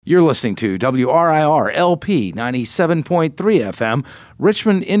You're listening to WRIR LP 97.3 FM,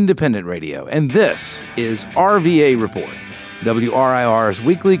 Richmond Independent Radio, and this is RVA Report, WRIR's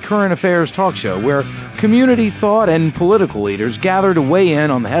weekly current affairs talk show where community thought and political leaders gather to weigh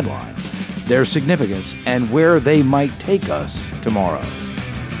in on the headlines, their significance, and where they might take us tomorrow.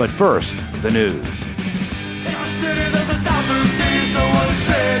 But first, the news. In our city, there's 1,000 things I want to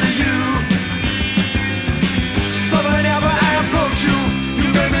say to you. But whenever I approach you,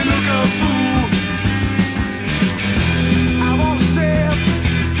 you make me look a fool. I want to say,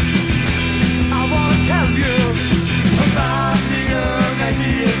 I want to tell you about the young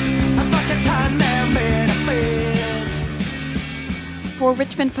ideas, about your time man-made affairs. For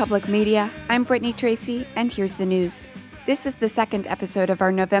Richmond Public Media, I'm Brittany Tracy, and here's the news. This is the second episode of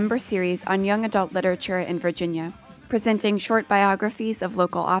our November series on young adult literature in Virginia, presenting short biographies of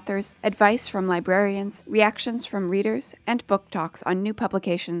local authors, advice from librarians, reactions from readers, and book talks on new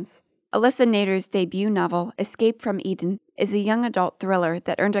publications. Alyssa Nader's debut novel, Escape from Eden, is a young adult thriller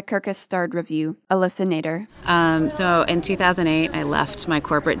that earned a Kirkus-starred review. Alyssa Nader. So in 2008, I left my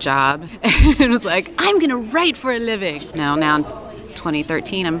corporate job and was like, I'm going to write for a living. Now in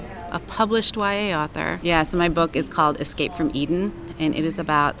 2013, I'm a published YA author. Yeah, so my book is called Escape from Eden, and it is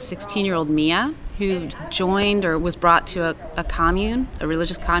about 16-year-old Mia, who joined or was brought to a commune, a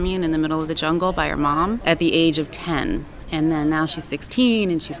religious commune in the middle of the jungle by her mom at the age of 10. And then now she's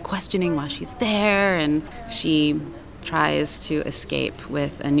 16, and she's questioning why she's there, and she tries to escape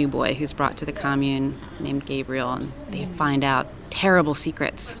with a new boy who's brought to the commune named Gabriel, and they find out terrible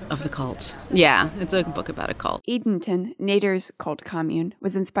secrets of the cult. Yeah, it's a book about a cult. Edenton, Nader's cult commune,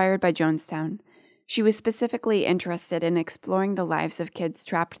 was inspired by Jonestown. She was specifically interested in exploring the lives of kids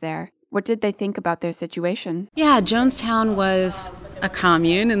trapped there. What did they think about their situation? Yeah, Jonestown was a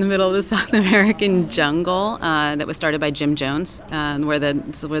commune in the middle of the South American jungle that was started by Jim Jones, where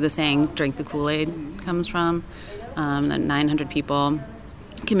the saying "drink the Kool-Aid" comes from. That 900 people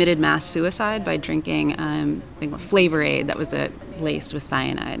committed mass suicide by drinking Flavor Aid that was laced with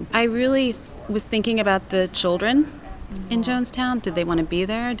cyanide. I really was thinking about the children in Jonestown. Did they want to be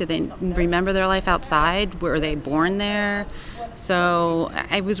there? Did they remember their life outside? Were they born there? So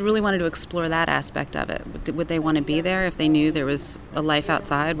I really wanted to explore that aspect of it. Would they want to be there if they knew there was a life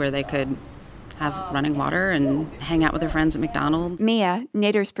outside where they could have running water and hang out with their friends at McDonald's? Mia,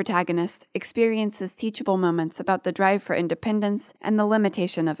 Nader's protagonist, experiences teachable moments about the drive for independence and the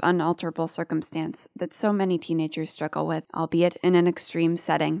limitation of unalterable circumstance that so many teenagers struggle with, albeit in an extreme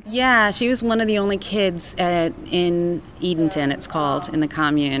setting. Yeah, she was one of the only kids in Edenton, it's called, in the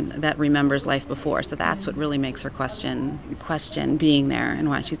commune, that remembers life before. So that's what really makes her question being there and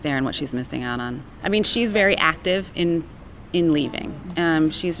why she's there and what she's missing out on. I mean, she's very active in leaving.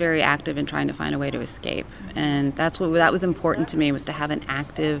 She's very active in trying to find a way to escape. And that was important to me, was to have an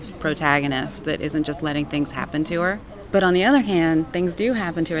active protagonist that isn't just letting things happen to her. But on the other hand, things do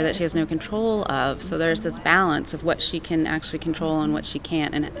happen to her that she has no control of. So there's this balance of what she can actually control and what she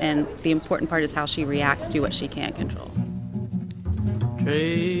can't. And the important part is how she reacts to what she can't control.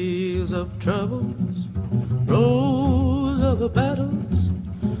 Trails of troubles, rows of battles,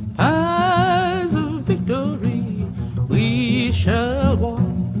 paths of victory. We shall walk.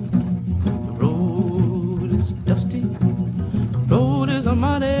 The road is dusty, the road is a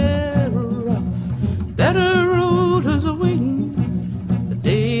mighty rough. Better road is awaiting, the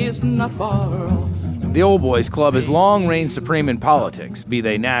day is not far off. The Old Boys Club has long reigned supreme in politics, be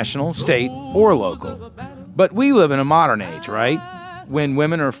they national, state, or local. But we live in a modern age, right? When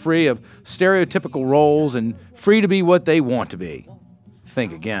women are free of stereotypical roles and free to be what they want to be.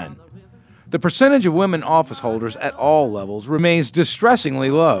 Think again. The percentage of women office holders at all levels remains distressingly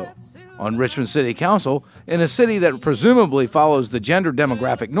low. On Richmond City Council, in a city that presumably follows the gender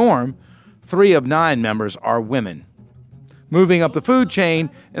demographic norm, 3 of 9 members are women. Moving up the food chain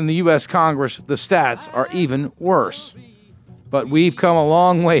in the U.S. Congress, the stats are even worse. But we've come a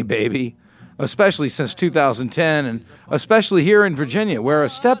long way, baby, especially since 2010, and especially here in Virginia, where a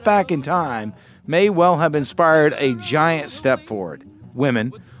step back in time may well have inspired a giant step forward.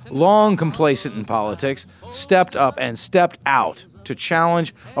 Women, long complacent in politics, stepped up and stepped out to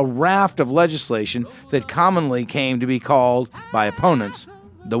challenge a raft of legislation that commonly came to be called, by opponents,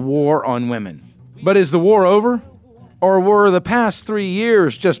 the war on women. But is the war over? Or were the past 3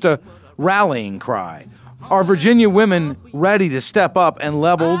 years just a rallying cry? Are Virginia women ready to step up and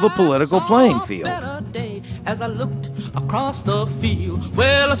level the political playing field? As I looked across the field,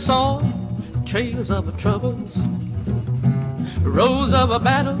 well, I saw trails of troubles, rows of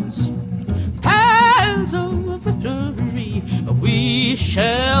battles, paths of victory. We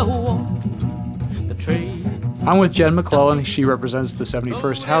shall walk the trail I'm with Jen McClellan. She represents the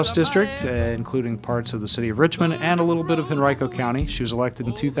 71st House District, including parts of the city of Richmond and a little bit of Henrico County. She was elected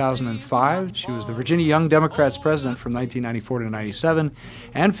in 2005. She was the Virginia Young Democrats president from 1994 to 97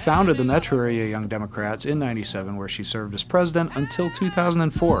 and founded the Metro Area Young Democrats in 97, where she served as president until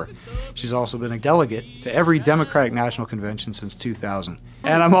 2004. She's also been a delegate to every Democratic National Convention since 2000.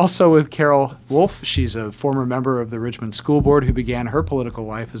 And I'm also with Carol Wolf. She's a former member of the Richmond School Board who began her political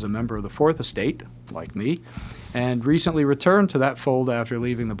life as a member of the Fourth Estate, like me, and recently returned to that fold after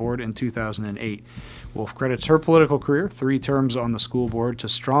leaving the board in 2008. Wolf credits her political career, 3 terms on the school board, to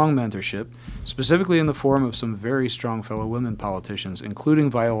strong mentorship, specifically in the form of some very strong fellow women politicians, including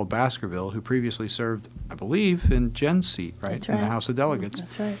Viola Baskerville, who previously served, I believe, in Jen's seat, right? That's right. In the House of Delegates.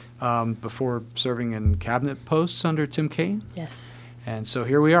 That's right. Before serving in cabinet posts under Tim Kaine. Yes. And so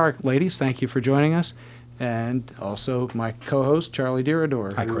here we are, ladies. Thank you for joining us. And also my co-host, Charlie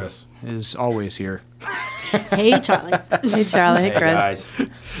Dirador. Hi, Chris. Is always here. Hey, Charlie. Hey, Charlie. Hey, Chris. Guys.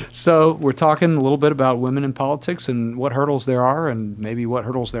 So we're talking a little bit about women in politics and what hurdles there are and maybe what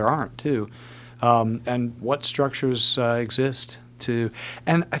hurdles there aren't, too, and what structures exist to.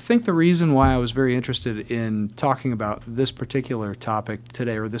 And I think the reason why I was very interested in talking about this particular topic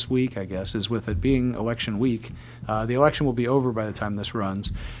today, or this week, I guess, is with it being election week. The election will be over by the time this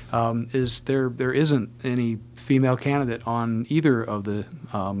runs. Is there isn't any female candidate on either of the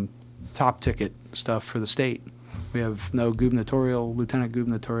top ticket stuff for the state. We have no gubernatorial, lieutenant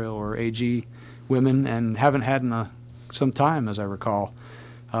gubernatorial, or AG women, and haven't had in some time, as I recall.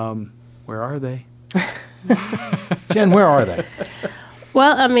 Where are they? Jen, where are they?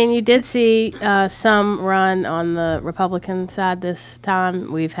 Well, I mean, you did see some run on the Republican side this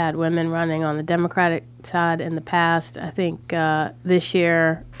time. We've had women running on the Democratic side in the past. I think this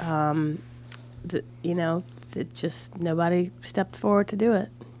year, just nobody stepped forward to do it.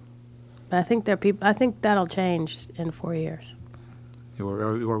 But I think I think that'll change in 4 years.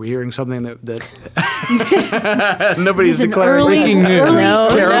 Were we hearing something that nobody's declaring? Breaking news. No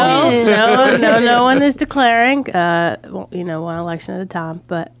one is declaring. One election at a time.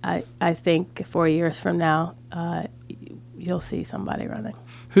 But I think 4 years from now, you'll see somebody running.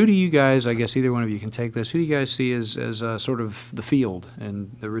 Who do you guys? I guess either one of you can take this. Who do you guys see as sort of the field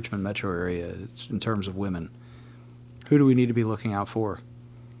in the Richmond metro area in terms of women? Who do we need to be looking out for?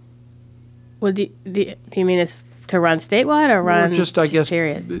 Well, do you mean it's to run statewide or run just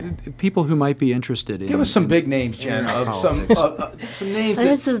period? People who might be interested in. Give us some big names, Jen, of some names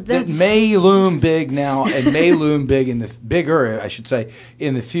that That's may loom big now and may loom big bigger, I should say,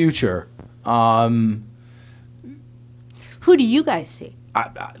 in the future. Who do you guys see?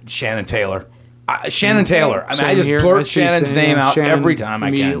 Shannon Taylor. Shannon Taylor. I mean, I just Here, blurt see Shannon's name out Shannon every time I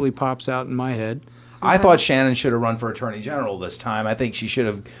can. Immediately pops out in my head. I thought Shannon should have run for Attorney General this time. I think she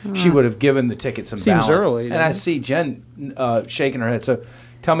would have given the ticket some Seems balance. early, and doesn't I it? see Jen shaking her head. So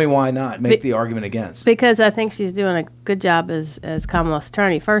tell me why not make the argument against. Because I think she's doing a good job as Commonwealth's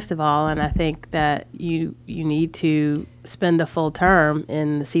attorney, first of all, and I think that you need to spend a full term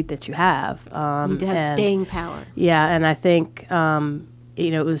in the seat that you have. You need to have staying power. Yeah, and I think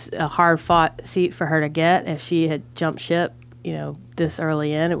it was a hard-fought seat for her to get. If she had jumped ship, this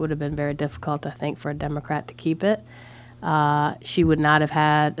early in, it would have been very difficult, I think, for a Democrat to keep it. She would not have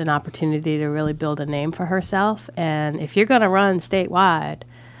had an opportunity to really build a name for herself. And if you're going to run statewide,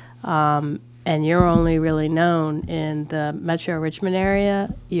 and you're only really known in the Metro Richmond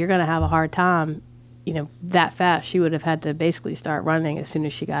area, you're going to have a hard time, that fast. She would have had to basically start running as soon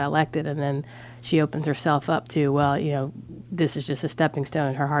as she got elected, and then she opens herself up to, this is just a stepping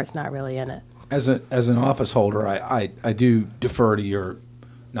stone. Her heart's not really in it. As an office holder, I do defer to your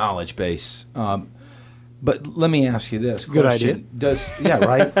knowledge base. But let me ask you this question. Good idea.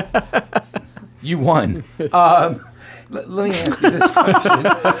 Right? You won. Let me ask you this question.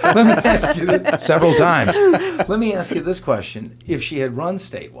 Let me ask you this several times. Let me ask you this question. If she had run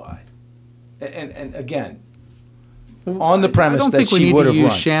statewide, and again, on the premise that she would have run. I don't think we need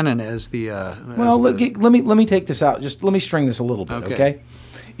to use Shannon as the... let me take this out. Just let me string this a little bit, okay?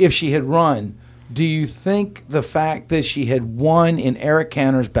 If she had run, do you think the fact that she had won in Eric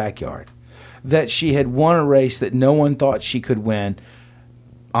Cantor's backyard, that she had won a race that no one thought she could win,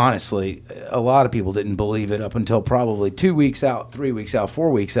 honestly, a lot of people didn't believe it up until probably 2 weeks out, 3 weeks out,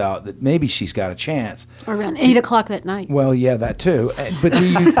 4 weeks out, that maybe she's got a chance. Or around 8 o'clock that night. Well, yeah, that too. But do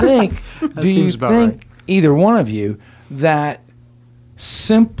you think, right. either one of you, that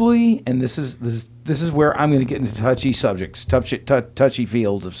simply, and this is where I'm going to get into touchy subjects, touchy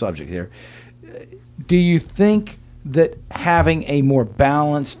fields of subject here. Do you think that having a more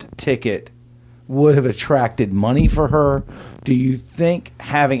balanced ticket would have attracted money for her? Do you think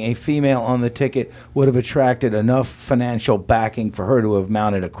having a female on the ticket would have attracted enough financial backing for her to have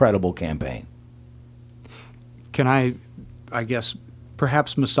mounted a credible campaign? Can I guess,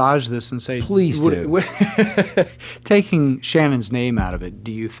 perhaps massage this and say, Please do. Taking Shannon's name out of it,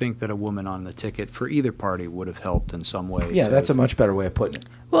 do you think that a woman on the ticket for either party would have helped in some way? Yeah, that's a much better way of putting it.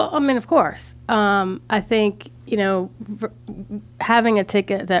 Well, I mean, of course. I think, having a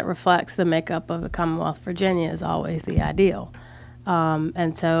ticket that reflects the makeup of the Commonwealth of Virginia is always the ideal.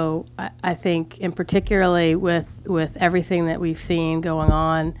 And so I think, and particularly with everything that we've seen going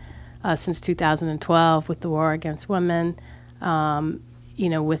on since 2012 with the war against women,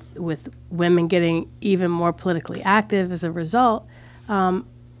 with women getting even more politically active as a result,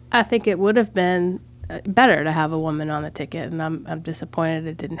 I think it would have been better to have a woman on the ticket, and I'm disappointed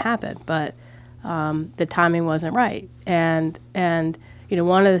it didn't happen. But the timing wasn't right, and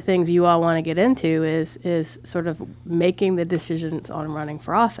one of the things you all want to get into is sort of making the decisions on running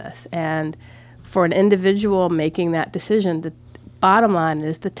for office, and for an individual making that decision, the bottom line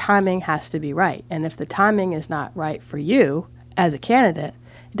is the timing has to be right, and if the timing is not right for you as a candidate,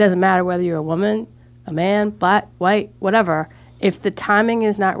 it doesn't matter whether you're a woman, a man, black, white, whatever. If the timing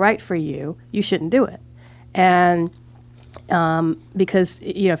is not right for you, you shouldn't do it. And because,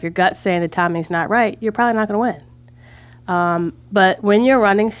 if your gut's saying the timing's not right, you're probably not going to win. But when you're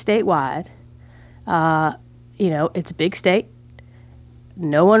running statewide, it's a big state.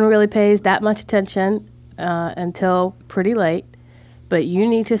 No one really pays that much attention until pretty late. But you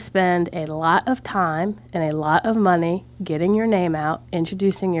need to spend a lot of time and a lot of money getting your name out,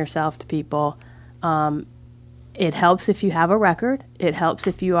 introducing yourself to people. It helps if you have a record. It helps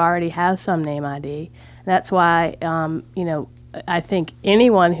if you already have some name ID. That's why, I think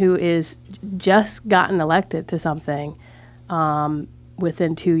anyone who is just gotten elected to something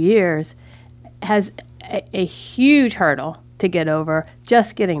within 2 years has a huge hurdle to get over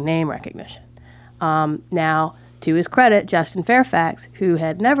just getting name recognition. Now, to his credit, Justin Fairfax, who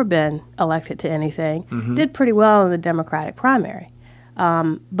had never been elected to anything, did pretty well in the Democratic primary.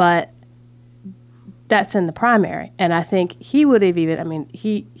 But that's in the primary. And I think he would have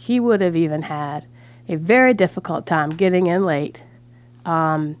he would have even had a very difficult time getting in late,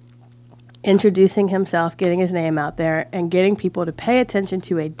 introducing himself, getting his name out there, and getting people to pay attention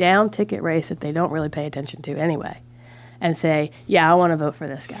to a down ticket race that they don't really pay attention to anyway, and say, yeah, I want to vote for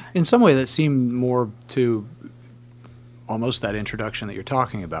this guy. In some way, that seemed more to almost that introduction that you're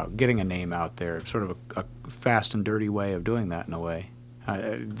talking about, getting a name out there, sort of a fast and dirty way of doing that in a way.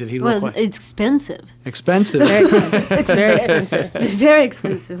 Did he look like... it's expensive. Expensive. Very expensive. It's very expensive. It's a very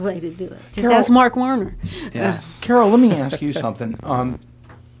expensive way to do it. Just ask Mark Warner. Yeah. Carol, let me ask you something.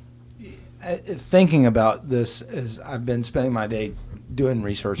 Thinking about this as I've been spending my day doing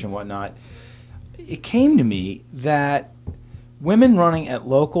research and whatnot, it came to me that women running at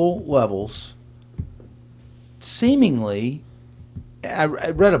local levels seemingly... I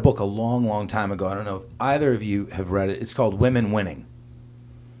read a book a long, long time ago. I don't know if either of you have read it. It's called Women Winning.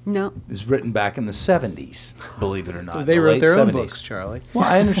 No. It's written back in the 70s, believe it or not. They the wrote late their 70s. own books, Charlie. Well,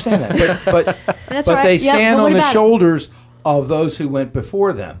 I understand that. But That's but right. they Yeah, stand but on what the about it? shoulders of those who went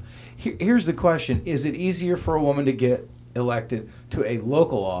before them. Here's the question. Is it easier for a woman to get elected to a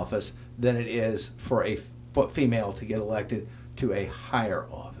local office than it is for a female to get elected to a higher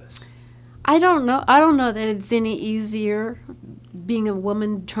office? I don't know. I don't know that it's any easier being a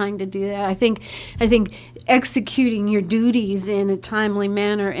woman trying to do that. I think executing your duties in a timely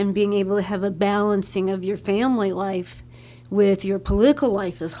manner and being able to have a balancing of your family life with your political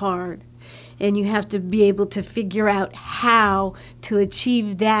life is hard. And you have to be able to figure out how to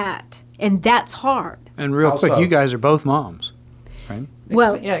achieve that. And that's hard. And real quick, you guys are both moms, right?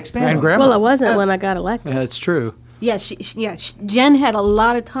 Well, expand and on grandma. Well, I wasn't when I got elected. Yeah, that's true. yeah, Jen had a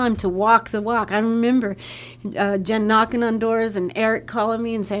lot of time to walk the walk. I remember Jen knocking on doors and Eric calling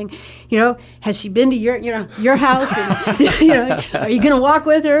me and saying, has she been to your house? And, are you going to walk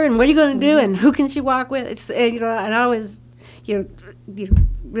with her? And what are you going to do? And who can she walk with? It's, and I was,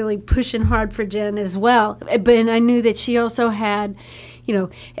 really pushing hard for Jen as well. But I knew that she also had,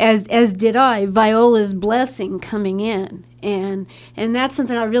 as did I, Viola's blessing coming in. And that's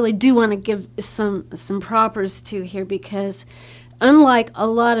something I really do want to give some propers to here, because unlike a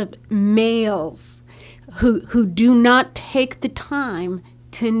lot of males who do not take the time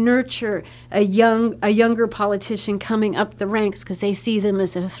to nurture a younger politician coming up the ranks because they see them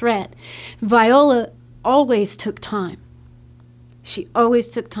as a threat, Viola always took time. She always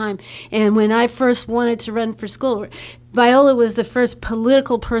took time. And when I first wanted to run for school, Viola was the first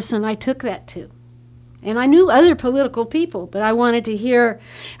political person I took that to. And I knew other political people, but I wanted to hear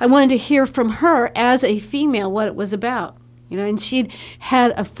from her as a female what it was about. And she'd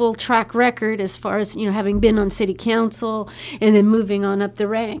had a full track record as far as, having been on city council and then moving on up the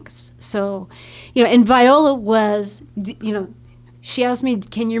ranks. So, and Viola was, she asked me,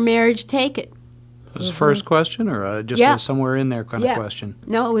 can your marriage take it? Was the first question, or just a somewhere in there kind of question?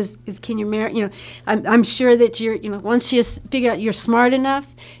 No, it was can you marry? I'm sure that you're. Once you figure out you're smart enough,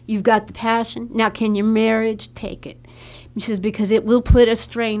 you've got the passion. Now, can your marriage take it? She says because it will put a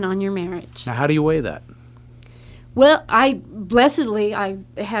strain on your marriage. Now, how do you weigh that? Well, I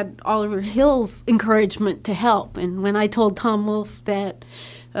had Oliver Hill's encouragement to help, and when I told Tom Wolfe that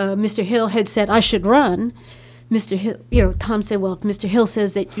Mr. Hill had said I should run. Mr. Hill, Tom said, well, if Mr. Hill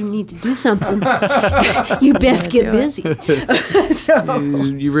says that you need to do something, you best get busy. So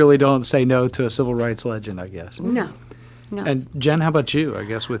you really don't say no to a civil rights legend, I guess. No. And Jen, how about you, I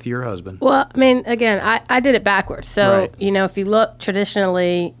guess, with your husband? Well, again, I did it backwards. So, right. If you look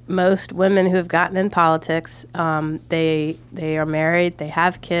traditionally, most women who have gotten in politics, they are married, they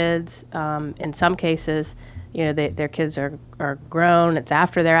have kids. In some cases, their kids are grown, it's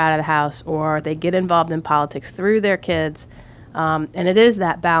after they're out of the house, or they get involved in politics through their kids. And it is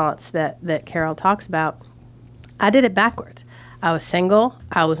that balance that Carol talks about. I did it backwards. I was single.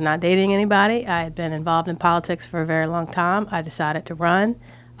 I was not dating anybody. I had been involved in politics for a very long time. I decided to run.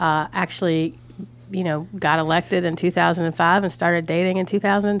 Actually, got elected in 2005 and started dating in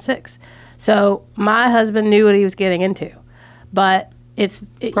 2006. So my husband knew what he was getting into. But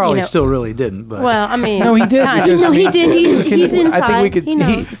probably still really didn't, but well, no, he did. Because, he did. He's inside. I think we could. He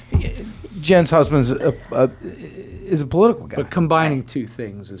knows. Jen's husband's is a political guy. But combining two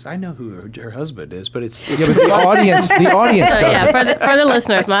things is, I know who her husband is, but it's but the audience So, doesn't. for the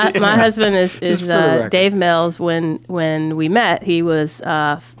listeners, my husband is Dave Mills. When we met, he was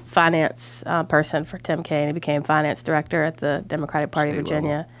finance person for Tim Kaine. He became finance director at the Democratic Party of Virginia.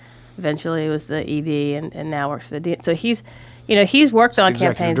 Level. Eventually, he was the ED and now works for the DN. So he's worked on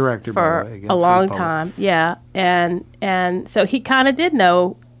campaigns for a long time. Yeah, and so he kind of did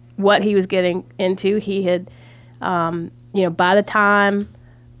know what he was getting into. He had, by the time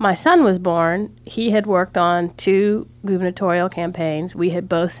my son was born, he had worked on 2 gubernatorial campaigns. We had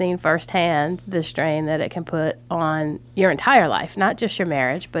both seen firsthand the strain that it can put on your entire life, not just your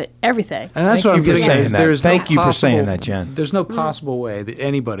marriage, but everything. And that's Thank what I'm you for getting at. saying that. Thank you for saying that, Jen. There's no possible way that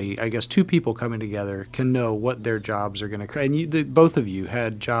anybody, I guess 2 people coming together, can know what their jobs are going to create. And both of you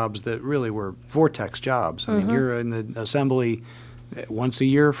had jobs that really were vortex jobs. I mean, you're in the assembly once a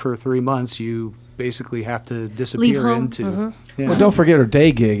year for 3 months. You basically have to disappear into. Yeah. Well, don't forget her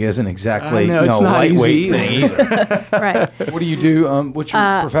day gig isn't exactly it's not lightweight easy thing either. Right. What do you do? What's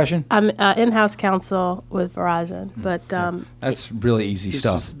your profession? I'm in-house counsel with Verizon, but that's really easy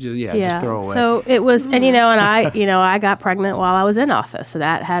stuff. Just throw away. So it was, and I got pregnant while I was in office, so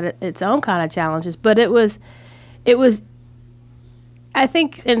that had its own kind of challenges. But it was, I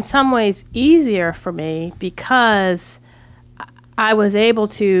think, in some ways easier for me because I was able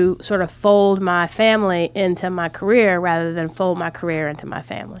to sort of fold my family into my career rather than fold my career into my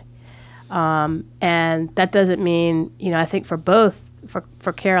family. And that doesn't mean, I think for both,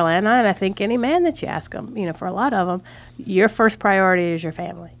 for Carol and I think any man that you ask them, for a lot of them, your first priority is your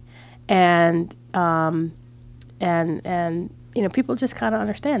family. And people just kind of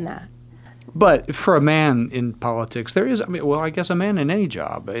understand that. But for a man in politics, there is, I guess a man in any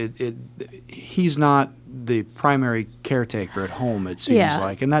job, he's not the primary caretaker at home, it seems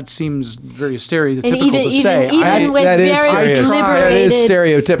like. And that seems very stereotypical to say. Even with very liberated. That is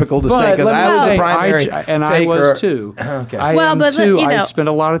stereotypical to say, because I was the primary and I was too. Okay. I spend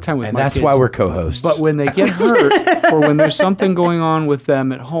a lot of time with and my that's kids. why we're co-hosts. But when they get hurt or when there's something going on with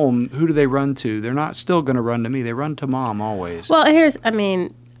them at home, who do they run to? They're not still going to run to me. They run to mom always. Well,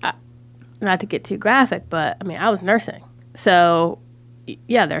 not to get too graphic, but I was nursing. So,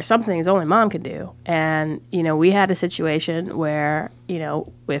 yeah, there are some things only mom can do. And, we had a situation where,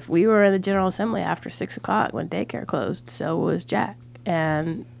 if we were in the General Assembly after 6 o'clock when daycare closed, so was Jack.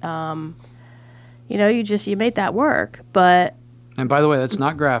 And, you made that work. But. And by the way, that's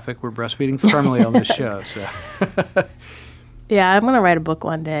not graphic. We're breastfeeding firmly on this show. So. Yeah, I'm going to write a book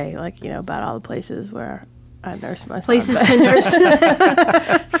one day, about all the places where I nursed my son. Places to nurse.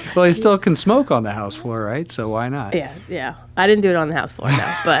 Well, he still can smoke on the house floor, right? So why not? Yeah. I didn't do it on the house floor,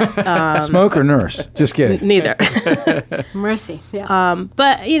 no. But smoke or nurse? Just kidding. Neither. Mercy. Yeah.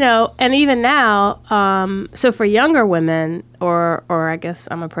 But and even now, so for younger women, or I guess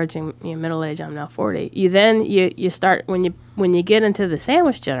I'm approaching middle age. I'm now 40. You start when you get into the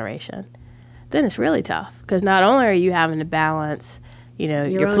sandwich generation, then it's really tough because not only are you having to balance,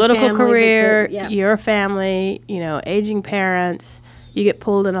 your own political family, but career, yeah. your family, aging parents, you get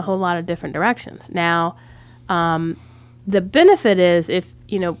pulled in a whole lot of different directions. Now, the benefit is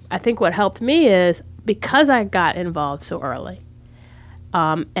I think what helped me is because I got involved so early,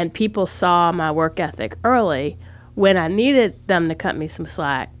 and people saw my work ethic early, when I needed them to cut me some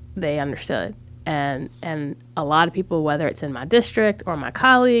slack, they understood. And a lot of people, whether it's in my district or my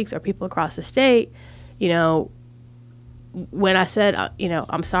colleagues or people across the state, when I said,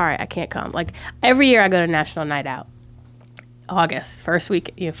 I'm sorry, I can't come. Like every year I go to National Night Out, August, first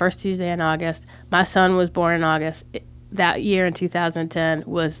Tuesday in August. My son was born in August. That year in 2010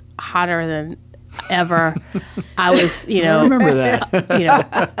 was hotter than ever. I was, I remember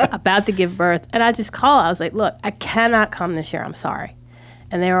that. about to give birth. And I just called. I was like, look, I cannot come this year. I'm sorry.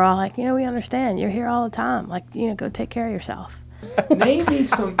 And they were all like, we understand. You're here all the time. Like, go take care of yourself. Name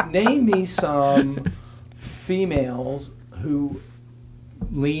me some females who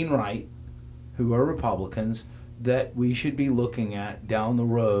lean right, who are Republicans, that we should be looking at down the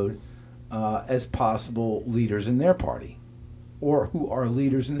road as possible leaders in their party, or who are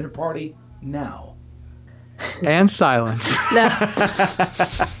leaders in their party now. And silence.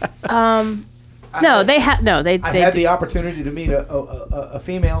 They had the opportunity to meet a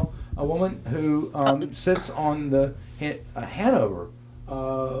female, a woman who sits on the Hanover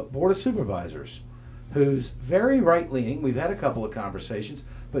Board of Supervisors, who's very right-leaning. We've had a couple of conversations,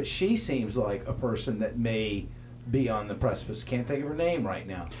 but she seems like a person that may be on the precipice. Can't think of her name right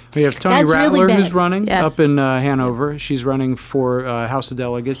now. We have Tony That's Rattler, really who's bad. running Yes. up in Hanover. She's running for House of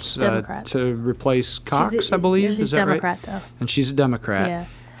Delegates Democrat. to replace Cox, She's I believe. She's Is that Democrat, right? though. And she's a Democrat,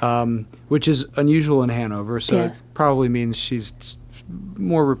 Yeah. which is unusual in Hanover, so Yeah. it probably means she's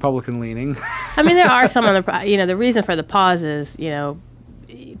more Republican-leaning. I mean, there are some on the reason for the pause is,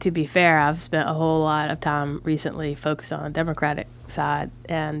 to be fair, I've spent a whole lot of time recently focused on the Democratic side,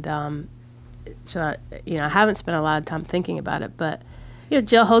 and so I haven't spent a lot of time thinking about it. But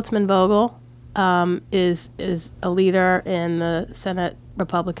Jill Holtzman Vogel is a leader in the Senate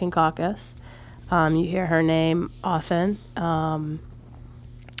Republican caucus. You hear her name often.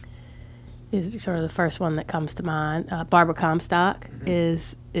 Is sort of the first one that comes to mind. Barbara Comstock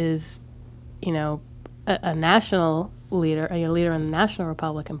is a national leader, a leader in the National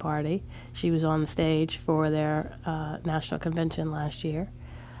Republican Party. She was on the stage for their national convention last year.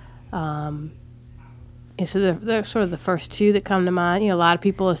 And so they're sort of the first two that come to mind. A lot of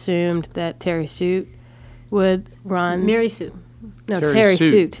people assumed that Terry Suit would run. Mary Sue. No, Terry Terry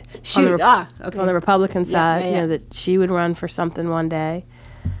Suit. Suit. Okay. On the Republican side, yeah. that she would run for something one day.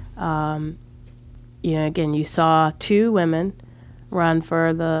 Again, you saw two women run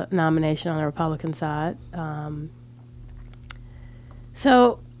for the nomination on the Republican side.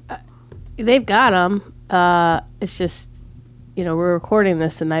 So they've got them. It's just, we're recording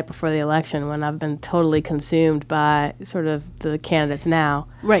this the night before the election when I've been totally consumed by sort of the candidates now.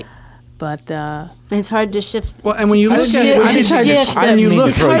 Right. But It's hard to shift. Well, and when you look at when you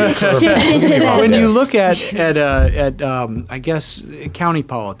look at I guess county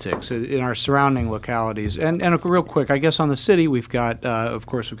politics in our surrounding localities, and real quick, I guess on the city we've got of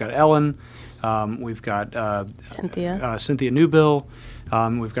course we've got Ellen, we've got Cynthia Newbill.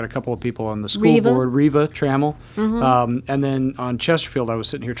 We've got a couple of people on the school board, Reva Trammell. And then on Chesterfield, I was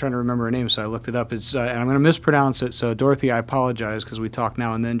sitting here trying to remember her name, so I looked it up. It's and I'm going to mispronounce it, so Dorothy, I apologize because we talk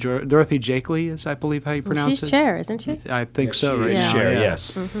now and then. Dorothy Jakeley is, I believe, how you pronounce it? She's chair, isn't she? I think so, She right is now. chair, yeah.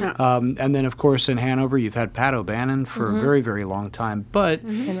 yes. And then, of course, in Hanover, you've had Pat O'Bannon for a very, very long time. But,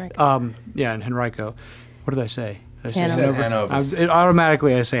 Henrico. and Henrico. What did I say? Did I say Hanover. Hanover.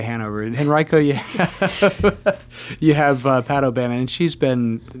 Automatically, I say Hanover. In Henrico, you have Pat O'Bannon, and she's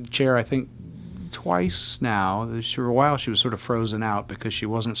been chair, I think, twice now. For a while, she was sort of frozen out because she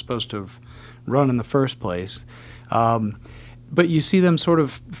wasn't supposed to have run in the first place. But you see them sort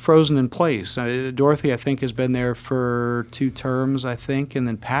of frozen in place. Dorothy, I think, has been there for 2 terms, I think, and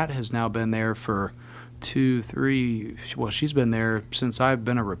then Pat has now been there for 2, 3. Well, she's been there since I've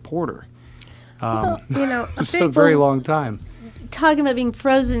been a reporter. It's a very long time. Talking about being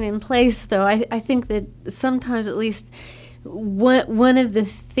frozen in place, though, I think that sometimes, at least, one of the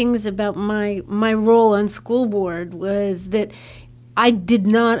things about my role on school board was that I did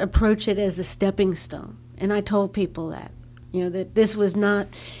not approach it as a stepping stone, and I told people that, that this was not,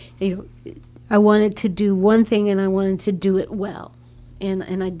 I wanted to do one thing and I wanted to do it well.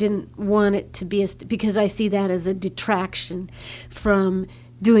 And I didn't want it to be because I see that as a detraction from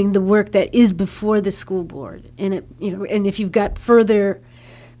doing the work that is before the school board, and and if you've got further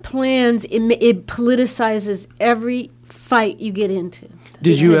plans, it politicizes every fight you get into.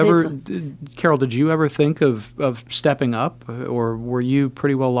 Did you Because ever, Carol? Did you ever think of stepping up, or were you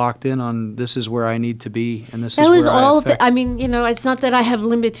pretty well locked in on this is where I need to be, and this That is was where all. I I mean, it's not that I have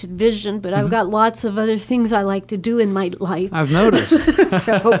limited vision, but I've got lots of other things I like to do in my life. I've noticed.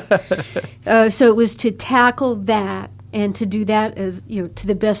 So it was to tackle that and to do that as to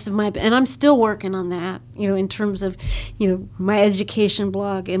the best of my. And I'm still working on that. In terms of my education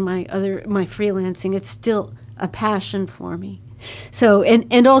blog and my freelancing, it's still a passion for me. So,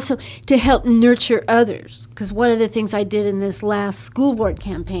 and also to help nurture others, because one of the things I did in this last school board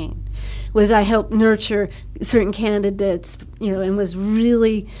campaign was I helped nurture certain candidates, and was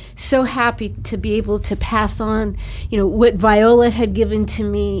really so happy to be able to pass on, what Viola had given to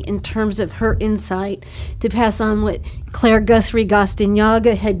me in terms of her insight, to pass on what Claire Guthrie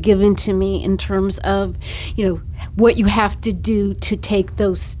Gastinaga had given to me in terms of, what you have to do to take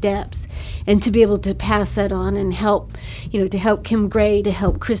those steps, and to be able to pass that on and help, to help Kim Gray, to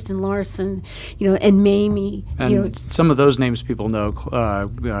help Kristen Larson, and Mamie. And some of those names people know,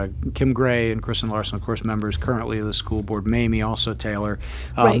 Kim Gray and Kristen Larson, of course, members currently of the school board. Mamie, also Taylor.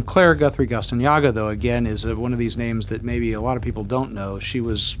 Right. Claire Guthrie Gastinaga, though, again, is one of these names that maybe a lot of people don't know. She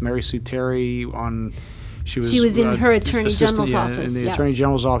was Mary Sue Terry on... She was in her Attorney General's in office. the Attorney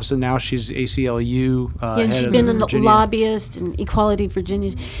General's office, and now she's ACLU. And she's been a lobbyist in Equality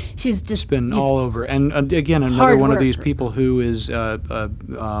Virginia. She's just been all over. And again, another one of these people who is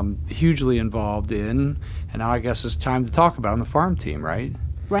hugely involved in, and now I guess it's time to talk about on the farm team, right?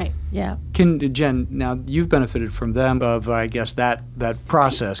 Right. Yeah. Jen, now you've benefited from them of, I guess, that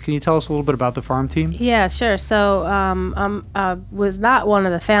process. Can you tell us a little bit about the farm team? Yeah, sure. So I was not one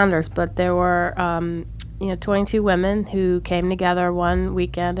of the founders, but there were 22 women who came together one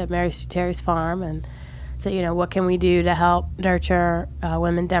weekend at Mary Sue Terry's farm and said, what can we do to help nurture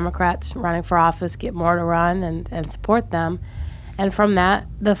women Democrats running for office, get more to run, and support them. And from that,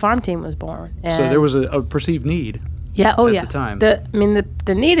 the farm team was born. And so there was a perceived need. Yeah. At the time.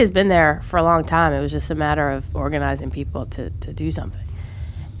 The need has been there for a long time. It was just a matter of organizing people to do something,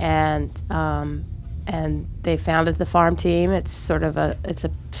 and they founded the farm team. It's sort of it's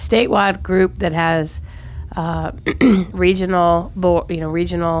a statewide group that has regional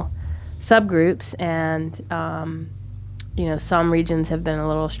subgroups, and some regions have been a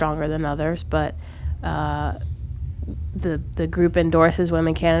little stronger than others, but. The group endorses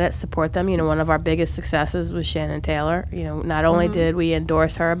women candidates, support them. One of our biggest successes was Shannon Taylor. Not only did we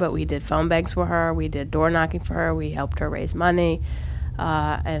endorse her, but we did phone banks for her, we did door knocking for her, we helped her raise money,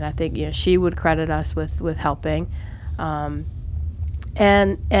 and I think she would credit us with helping. And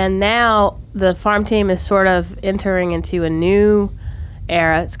now the farm team is sort of entering into a new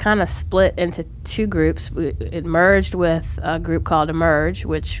era. It's kind of split into two groups. It merged with a group called Emerge,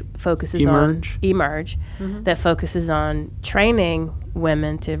 which focuses on Emerge, that focuses on training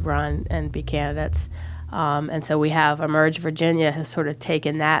women to run and be candidates. And so we have Emerge Virginia has sort of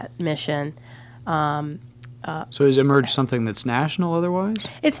taken that mission. So is Emerge something that's national otherwise?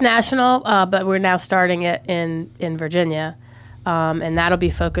 It's national, but we're now starting it in Virginia. And that'll be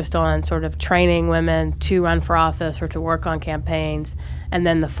focused on sort of training women to run for office or to work on campaigns. And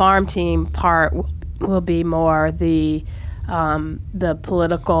then the farm team part will be more the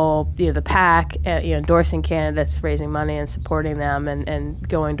political, the PAC, endorsing candidates, raising money and supporting them, and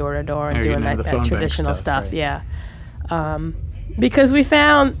going door to door and doing that traditional stuff. Right. Yeah, because we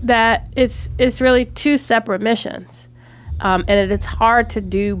found that it's really two separate missions, and it's hard to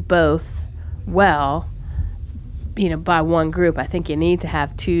do both well. By one group. I think you need to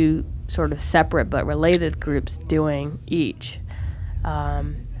have two sort of separate but related groups doing each.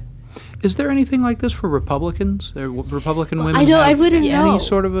 Is there anything like this for Republicans? Republican women? I know. I wouldn't know. Any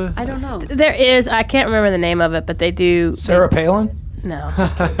sort of a? I don't know. There is. I can't remember the name of it, but they do. Sarah Palin? No.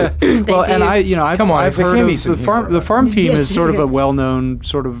 Well, and I've Come on, I've heard of the farm team Yes. is sort of a well-known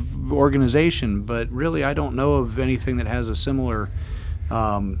sort of organization, but really I don't know of anything that has a similar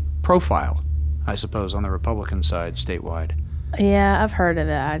profile, I suppose, on the Republican side statewide. Yeah, I've heard of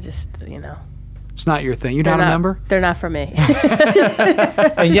it. I just, It's not your thing. You're not a member? They're not for me.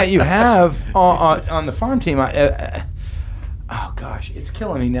 And yet you have on the farm team. Oh gosh, it's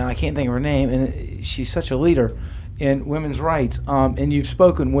killing me now. I can't think of her name, and she's such a leader in women's rights. And you've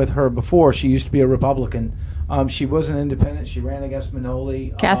spoken with her before. She used to be a Republican. She was an independent. She ran against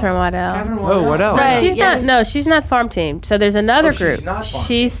Manoli. Catherine Waddell. Oh, Waddell. No, Right, she's yes. not. No, she's not farm team. So there's another group. She's not farm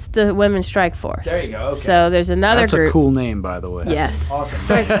She's the Women's Strike Force. There you go. Okay. So there's another That's group. a cool name, by the way. Yes. Awesome.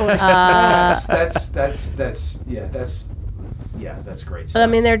 Strike force. That's great I stuff.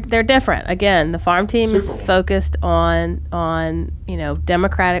 mean, they're different. Again, the farm team is Super. focused on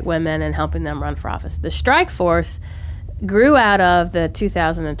Democratic women and helping them run for office. The strike force grew out of the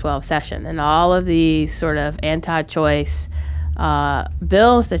 2012 session and all of these sort of anti-choice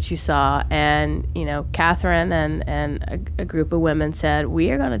bills that you saw. And, Catherine and a group of women said,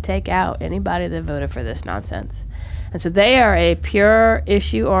 we are going to take out anybody that voted for this nonsense. And so they are a pure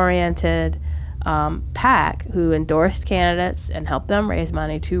issue-oriented PAC who endorsed candidates and helped them raise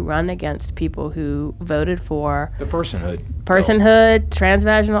money to run against people who voted for the personhood,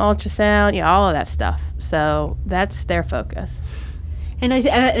 transvaginal ultrasound, all of that stuff. So that's their focus. And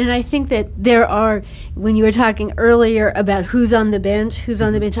I think that there are, when you were talking earlier about who's on the bench,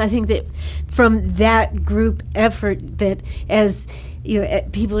 I think that from that group effort, that as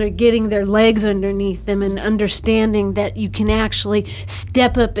people are getting their legs underneath them and understanding that you can actually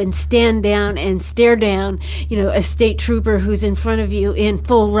step up and stand down and stare down, a state trooper who's in front of you in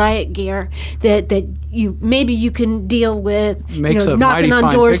full riot gear, that you can deal with, knocking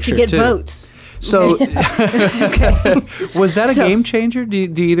on doors to get votes. So, was that a game changer? Do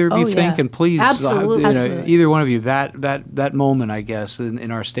either of you think? Yeah. And please, absolutely. Either one of you, that moment, I guess, in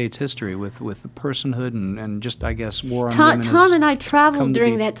our state's history with the personhood and just, I guess, war on women. Tom and I traveled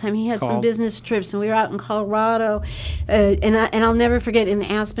during that time. He had some business trips, and we were out in Colorado, and I'll never forget in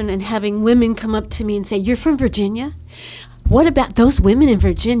Aspen and having women come up to me and say, "You're from Virginia? What about those women in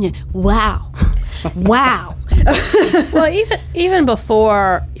Virginia? Wow." Wow. Well, even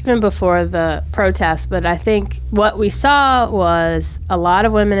before the protests, but I think what we saw was a lot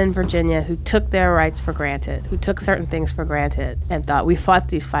of women in Virginia who took their rights for granted, who took certain things for granted and thought we fought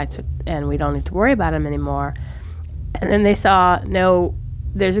these fights and we don't need to worry about them anymore. And then they saw, no,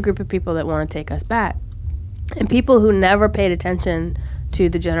 there's a group of people that want to take us back. And people who never paid attention to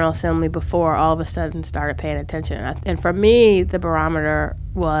the General Assembly before all of a sudden started paying attention. And for me, the barometer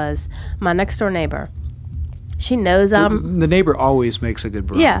was my next door neighbor. She knows the neighbor always makes a good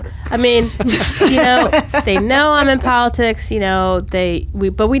barometer. Yeah, I mean, they know I'm in politics.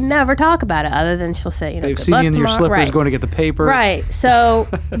 But we never talk about it other than she'll say, they've good seen luck you in your tomorrow. slippers going to get the paper. Right. So,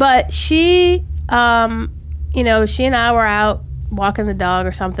 but she, she and I were out walking the dog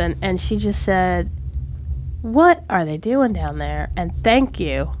or something, and she just said, "What are they doing down there? And thank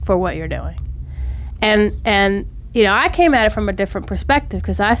you for what you're doing." And I came at it from a different perspective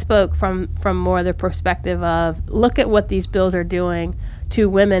because I spoke from more the perspective of, look at what these bills are doing to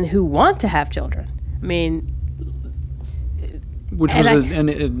women who want to have children. I mean, which was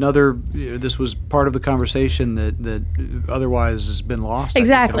another. This was part of the conversation that otherwise has been lost.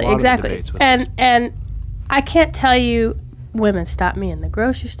 Exactly, I think, in a lot exactly. Of debates with and I can't tell you, women stopped me in the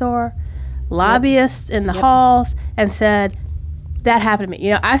grocery store, lobbyists in the halls, and said, that happened to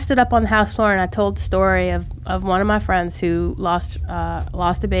me. I stood up on the House floor and I told the story of one of my friends who lost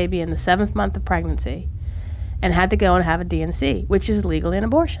a baby in the 7th month of pregnancy and had to go and have a D&C, which is legally an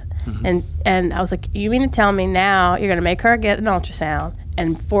abortion. Mm-hmm. And I was like, you mean to tell me now you're going to make her get an ultrasound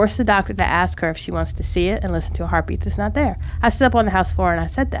and force the doctor to ask her if she wants to see it and listen to a heartbeat that's not there? I stood up on the House floor and I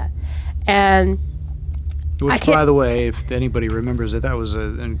said that. And which, by the way, if anybody remembers it, that was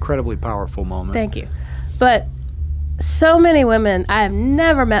an incredibly powerful moment. Thank you. But so many women I have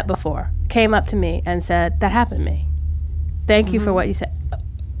never met before came up to me and said, that happened to me. Thank you for what you said.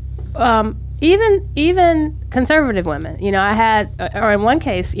 Even conservative women. I had, or in one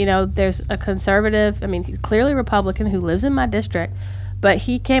case, there's a conservative, he's clearly Republican who lives in my district, but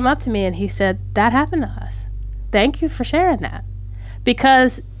he came up to me and he said, that happened to us. Thank you for sharing that.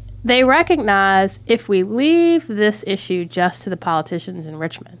 Because they recognize if we leave this issue just to the politicians in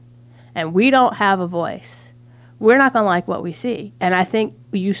Richmond and we don't have a voice, we're not going to like what we see. And I think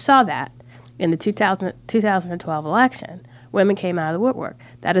you saw that in the 2012 election. Women came out of the woodwork.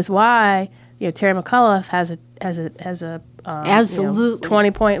 That is why Terry McAuliffe has a absolutely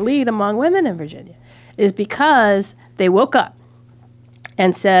 20-point lead among women in Virginia, is because they woke up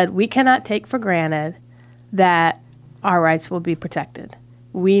and said, we cannot take for granted that our rights will be protected.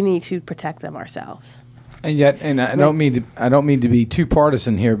 We need to protect them ourselves. And yet, I don't mean to be too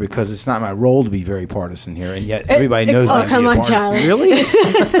partisan here because it's not my role to be very partisan here. And yet, everybody knows me to be a partisan. Charlie. Really?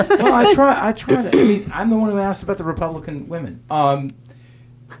 Well, I try to. I'm the one who asked about the Republican women. And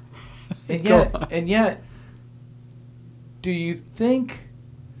yet, do you think?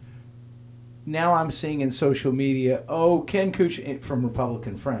 Now I'm seeing in social media, Ken Cuccinelli from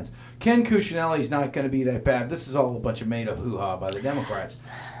Republican Friends. Ken Cuccinelli's not going to be that bad. This is all a bunch of made-up hoo-ha by the Democrats.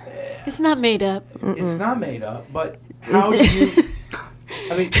 It's not made up. It's not made up, but how do you...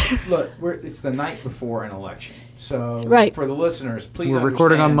 look, it's the night before an election. So for the listeners, please We're understand.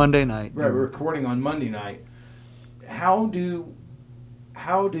 recording on Monday night. Right, we're recording on Monday night. How do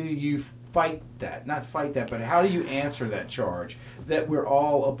you fight that? Not fight that, but how do you answer that charge that we're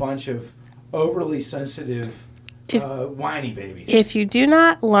all a bunch of overly sensitive whiny babies. If you do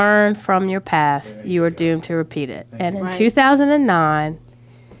not learn from your past, you are doomed to repeat it. And in Right. 2009,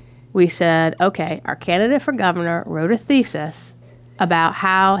 we said, okay, our candidate for governor wrote a thesis about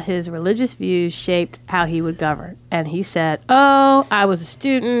how his religious views shaped how he would govern. And he said, oh, I was a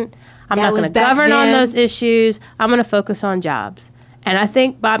student. I'm That not going was to back govern on then. those issues. I'm going to focus on jobs. And I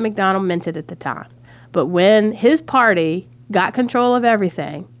think Bob McDonnell meant it at the time. But when his party got control of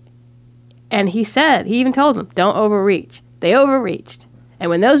everything, and he even told them, don't overreach. They overreached. And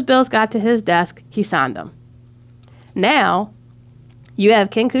when those bills got to his desk, he signed them. Now, you have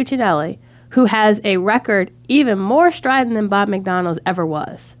Ken Cuccinelli, who has a record even more strident than Bob McDonnell's ever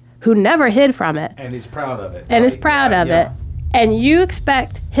was, who never hid from it. And he's proud of it. And is right? proud of it. And you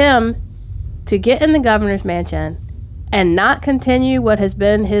expect him to get in the governor's mansion and not continue what has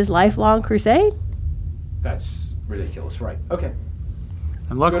been his lifelong crusade? That's ridiculous, right? Okay.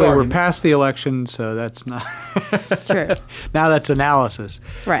 And luckily, we're past the election, so that's not True. Now that's analysis.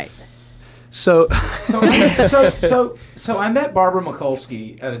 Right. So, So I met Barbara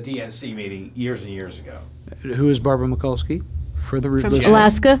Mikulski at a DNC meeting years and years ago. who is Barbara Mikulski? For the From listener.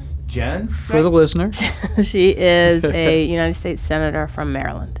 Alaska. Jen? For the listener. She is a United States Senator from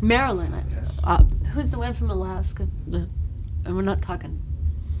Maryland. Maryland. Yes. Who's the one from Alaska? And we're not talking.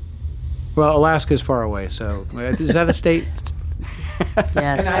 Well, Alaska is far away, so is that a state? And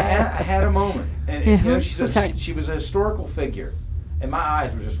Yes. I had a moment, and Sorry. she was a historical figure, and my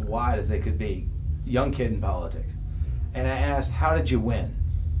eyes were just wide as they could be. Young kid in politics, and I asked, "How did you win?"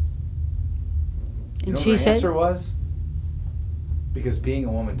 You And know she what her said, answer was, "Because being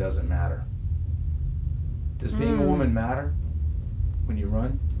a woman doesn't matter." Does being a woman matter when you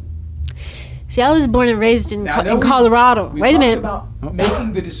run? see, I was born and raised in, Now, I know in Colorado. We Wait a talked minute. about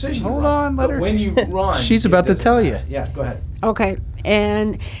making the decision. Hold to run, on, let but her- when you run, She's it about to doesn't tell matter. you. Yeah, go ahead. Okay,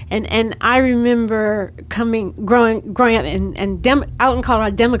 and I remember growing up, and out in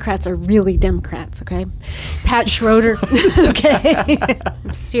Colorado, Democrats are really Democrats. Okay, Pat Schroeder. Okay,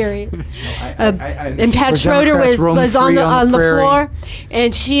 I'm serious. And Pat Where Schroeder Democrats roam was on free the on the prairie. floor,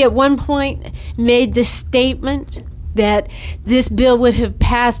 and she at one point made this statement that this bill would have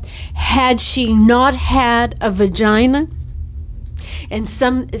passed had she not had a vagina. And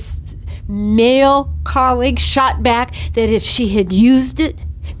some male colleagues shot back that if she had used it,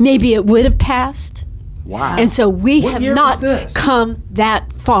 maybe it would have passed. Wow. And so we What have year not was this? come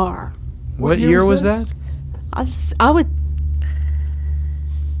that far. What year was this? that? I would.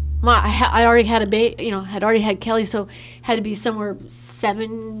 I already had a baby, had already had Kelly, so had to be somewhere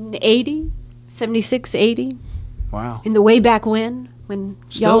 76, 80, Wow. in the way back when y'all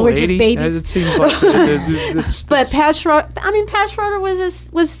Still were just 80? babies. It seems like it's, But Pat Schroeder, Pat Schroeder was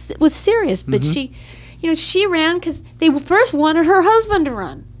serious, but Mm-hmm. she ran because they first wanted her husband to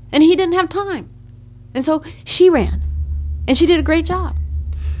run, and he didn't have time, and so she ran, and she did a great job.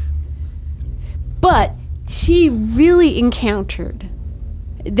 But she really encountered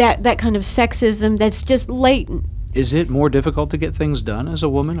that kind of sexism that's just latent. Is it more difficult to get things done as a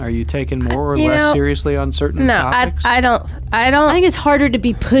woman? Are you taken more or You less know, seriously on certain No, topics? I don't I think it's harder to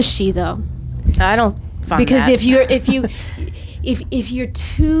be pushy though, find because that. if you're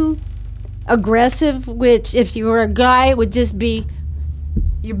too aggressive, which if you were a guy would just be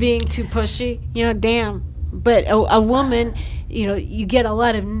you're being too pushy, damn. But a woman, you get a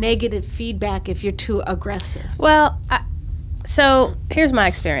lot of negative feedback if you're too aggressive. Well, so here's my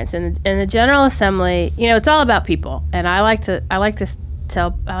experience in the General Assembly. It's all about people, and I like to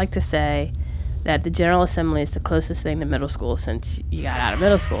say that the General Assembly is the closest thing to middle school since you got out of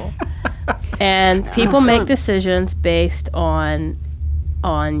middle school, and people make decisions based on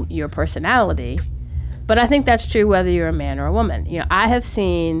your personality. But I think that's true whether you're a man or a woman. I have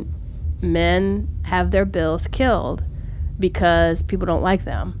seen men have their bills killed because people don't like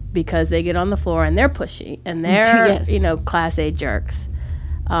them, because they get on the floor and they're pushy and they're Yes. class A jerks.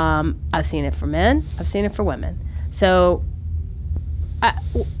 I've seen it for men. I've seen it for women. So,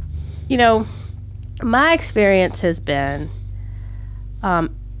 my experience has been part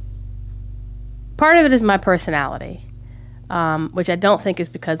of it is my personality, which I don't think is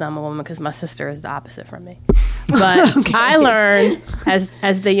because I'm a woman, because my sister is the opposite from me. But I learned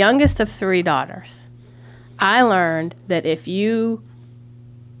as the youngest of three daughters, I learned that if you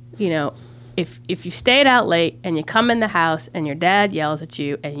stayed out late and you come in the house and your dad yells at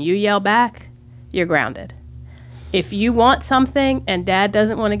you and you yell back, you're grounded. If you want something and dad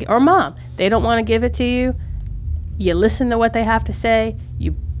doesn't want to, or mom, they don't want to give it to you, you listen to what they have to say,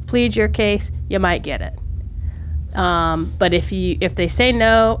 you plead your case, you might get it. But if they say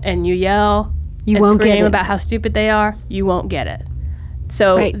no and you yell You and won't get scream it. about how stupid they are, you won't get it.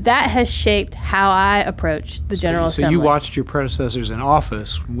 So Right. that has shaped how I approach the General So Assembly. you watched your predecessors in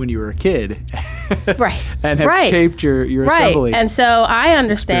office when you were a kid. Right. And have Right. shaped your Right. assembly. And so I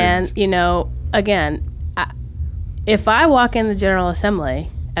understand, experience. Again, if I walk in the General Assembly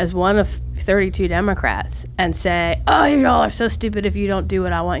as one of 32 Democrats and say, oh, you all are so stupid if you don't do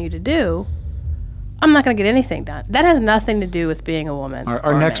what I want you to do, I'm not going to get anything done. That has nothing to do with being a woman. Our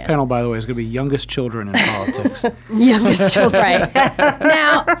or a next man. panel, by the way, is going to be youngest children in politics. Youngest children. Right.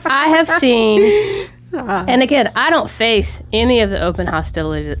 Now, I have seen, and again, I don't face any of the open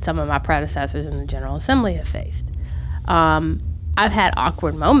hostility that some of my predecessors in the General Assembly have faced. I've had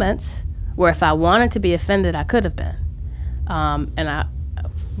awkward moments where if I wanted to be offended, I could have been. And I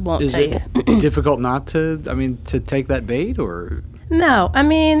won't Is tell you. it difficult not to, to take that bait, or? No,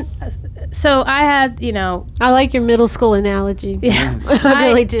 so I had, I like your middle school analogy. yeah. I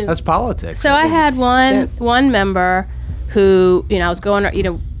really do. That's politics. So I think. had Yeah. one member who, I was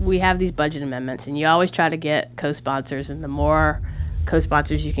going, we have these budget amendments, and you always try to get co-sponsors, and the more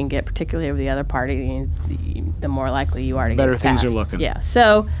co-sponsors you can get, particularly of the other party, the more likely you are to Better get things are passed. looking. Yeah.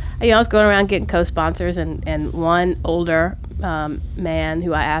 So, I was going around getting co-sponsors, and one older man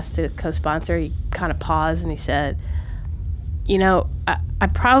who I asked to co-sponsor, he kind of paused and he said, I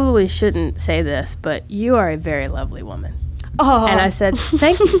probably shouldn't say this, but you are a very lovely woman. Oh. And I said,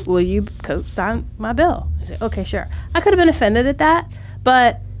 thank you. Will you co-sign my bill? He said, okay, sure. I could have been offended at that,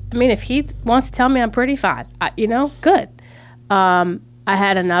 but, if he wants to tell me I'm pretty, fine. Good. I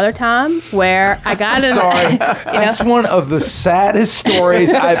had another time where I got in. Sorry, that's one of the saddest stories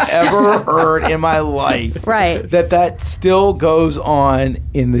I've ever heard in my life. Right. That still goes on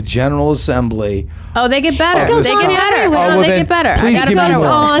in the General Assembly. Oh, they get better. It goes They on get better. everywhere. No, well, they then get better. Please I got give a me better more.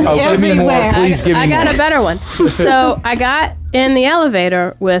 on one. Give me more. everywhere. Please give me I more. got a better one. So I got in the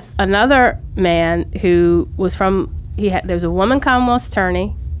elevator with another man who was from. There was a woman Commonwealth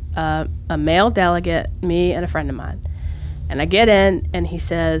attorney, a male delegate, me, and a friend of mine. And I get in, and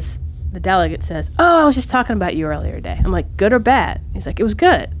the delegate says, oh, I was just talking about you earlier today. I'm like, good or bad? He's like, it was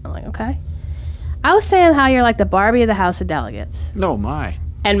good. I'm like, okay. I was saying how you're like the Barbie of the House of Delegates. Oh, my.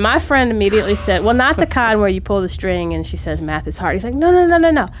 And my friend immediately said, well, not the kind where you pull the string and she says math is hard. He's like,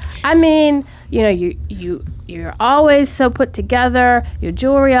 no. I mean, you're always so put together. Your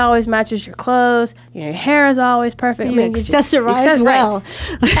jewelry always matches your clothes. Your hair is always perfect. You accessorize well.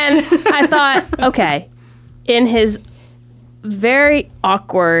 And I thought, okay, in his very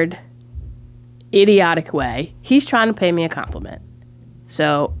awkward, idiotic way, he's trying to pay me a compliment.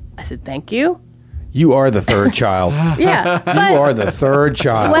 So I said, thank you. You are the third child. Yeah. You are the third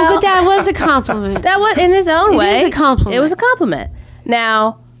child. Well, But that was a compliment. that was in his own way. It is a compliment. It was a compliment.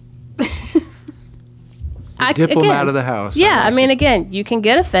 Now, Diplomat of the House. Yeah, again, you can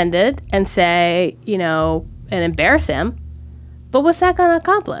get offended and say, and embarrass him, but what's that going to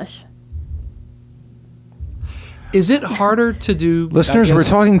accomplish? Is it harder to do... Listeners, we're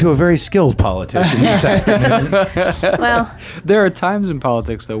talking to a very skilled politician this afternoon. Well, There are times in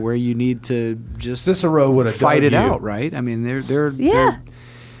politics, though, where you need to just Cicero would have fight it dug you. out, right? They're yeah.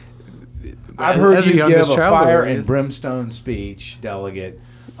 I've heard as a you give youngest a child fire lawyer, and brimstone speech, delegate,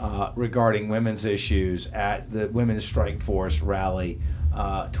 regarding women's issues at the Women's Strike Force rally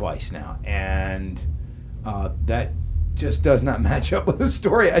twice now, and that just does not match up with the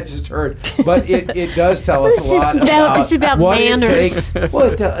story I just heard. But it does tell us a lot about it's about what manners. it takes.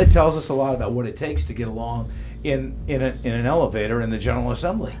 Well, it tells us a lot about what it takes to get along in an elevator in the General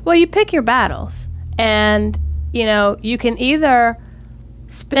Assembly. Well, you pick your battles, and you can either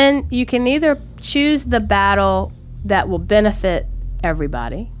choose the battle that will benefit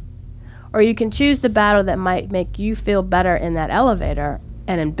everybody, or you can choose the battle that might make you feel better in that elevator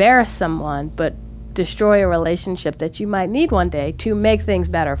and embarrass someone, but destroy a relationship that you might need one day to make things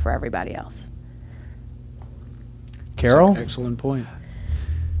better for everybody else. Carol? Excellent point.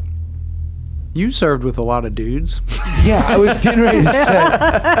 You served with a lot of dudes. Yeah, I was getting ready to say,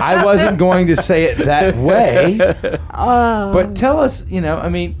 I wasn't going to say it that way. But tell us,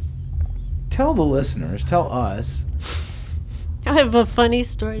 tell the listeners, tell us. I have a funny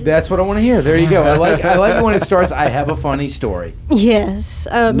story. That's what I want to hear. There you go. I like it when it starts, I have a funny story. Yes.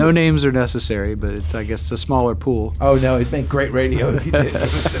 No names are necessary, but I guess it's a smaller pool. Oh, no, it'd make great radio if you did give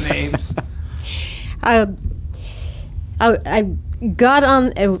us the names. I got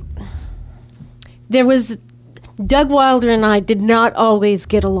on. There was Doug Wilder and I did not always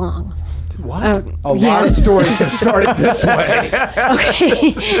get along. What? A lot of stories have started this way.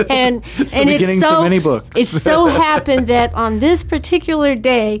 Okay, and beginning to many books. It so happened that on this particular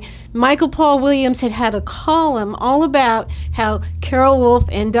day, Michael Paul Williams had a column all about how Carol Wolf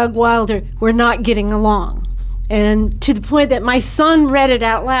and Doug Wilder were not getting along. And to the point that my son read it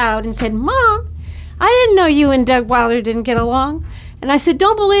out loud and said, "Mom, I didn't know you and Doug Wilder didn't get along." And I said,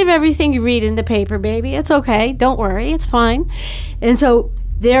 "Don't believe everything you read in the paper, baby. It's okay. Don't worry. It's fine." And so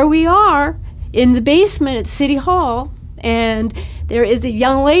there we are in the basement at City Hall, and there is a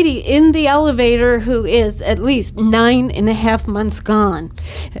young lady in the elevator who is at least 9.5 months gone.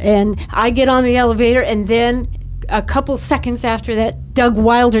 And I get on the elevator, and then a couple seconds after that, Doug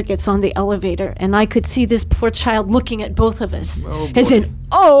Wilder gets on the elevator, and I could see this poor child looking at both of us and saying,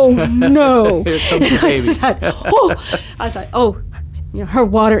 "Oh no!" Here comes the baby. I thought, "Oh, her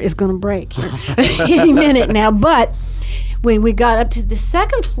water is going to break here any minute now." But when we got up to the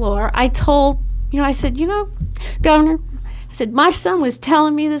second floor, I told, I said, "Governor," I said, "my son was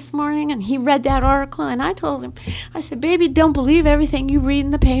telling me this morning, and he read that article, and I told him, I said, baby, don't believe everything you read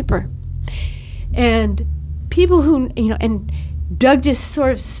in the paper." And people who, and Doug just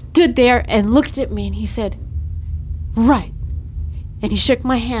sort of stood there and looked at me, and he said, "Right." And he shook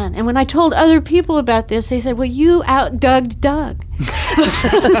my hand. And when I told other people about this, they said, "Well, you out-Dugged Doug."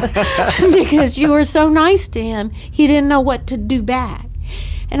 Because you were so nice to him, he didn't know what to do back.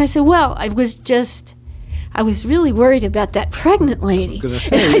 And I said, "Well, I was really worried about that pregnant lady.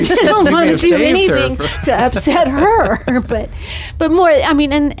 I didn't want to do anything to upset her." But more,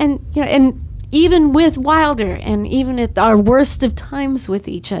 and even with Wilder, and even at our worst of times with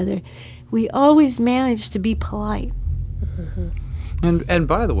each other, we always managed to be polite. Mm-hmm. And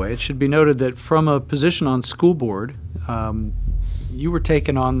by the way, it should be noted that from a position on school board, you were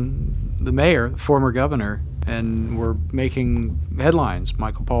taking on the mayor, the former governor, and were making headlines.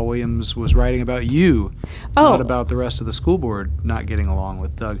 Michael Paul Williams was writing about you, not about the rest of the school board not getting along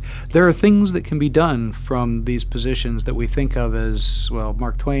with Doug. There are things that can be done from these positions that we think of as, well,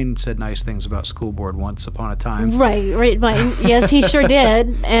 Mark Twain said nice things about school board once upon a time. Right. Yes, he sure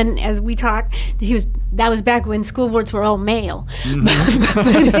did. And as we talked, that was back when school boards were all male. Mm-hmm.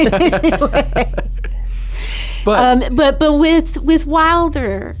 But with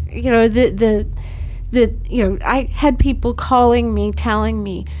Wilder, I had people calling me, telling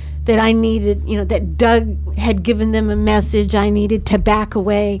me that I needed, that Doug had given them a message I needed to back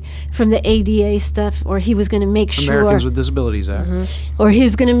away from the ADA stuff, or he was going to make sure. Americans with Disabilities Act. Or he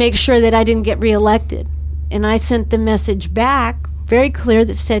was going to make sure that I didn't get reelected. And I sent the message back, very clear,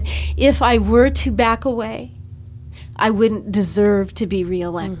 that said, if I were to back away, I wouldn't deserve to be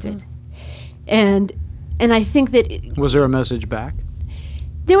reelected. And I think that... Was there a message back?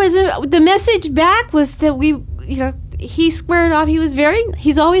 There was the message back was that he squared off.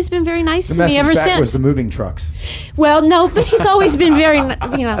 He's always been very nice to me ever since. The message back was the moving trucks. Well, no, but he's always been very,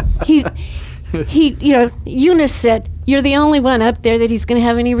 Eunice said, "You're the only one up there that he's going to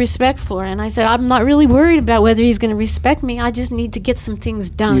have any respect for." And I said, "I'm not really worried about whether he's going to respect me. I just need to get some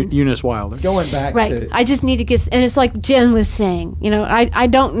things done." Eunice Wilder. Going back right. I just need to get, and it's like Jen was saying, I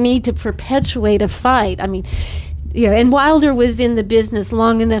don't need to perpetuate a fight. I mean, and Wilder was in the business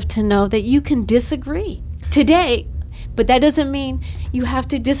long enough to know that you can disagree today, but that doesn't mean you have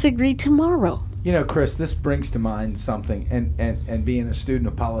to disagree tomorrow. Chris, this brings to mind something, and being a student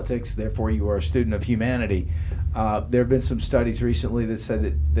of politics, therefore you are a student of humanity. There have been some studies recently that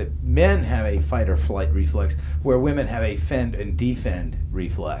said that men have a fight or flight reflex, where women have a fend and defend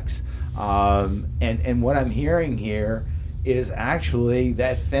reflex. And what I'm hearing here is actually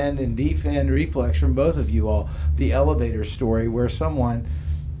that fend and defend reflex from both of you all. The elevator story where someone...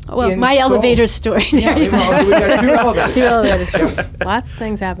 Well, my elevator story. Yeah, we got two elevators. Two elevators. Lots of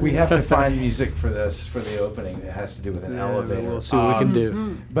things happen. We have to find music for this, for the opening. It has to do with an elevator. We'll see what we can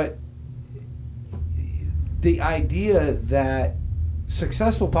do. But the idea that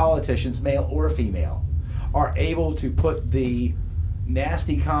successful politicians, male or female, are able to put the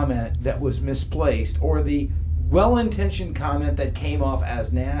nasty comment that was misplaced or the well-intentioned comment that came off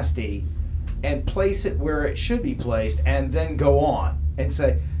as nasty and place it where it should be placed and then go on and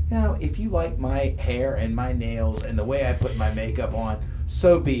say, if you like my hair and my nails and the way I put my makeup on,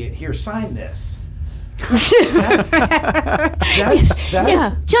 so be it. Here, sign this.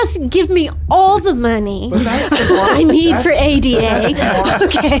 Yes, just give me all the money I need for ADA.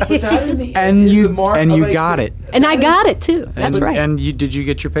 Okay. And you got it. And I got it too. That's right. And did you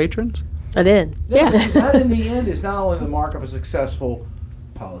get your patrons? I did. Yes. That in the end is not only the mark of a successful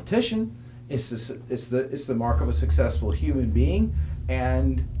politician, it's the mark of a successful human being,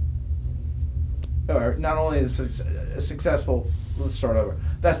 and not only a successful. Let's start over.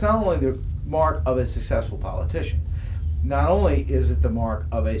 That's not only the mark of a successful politician. Not only is it the mark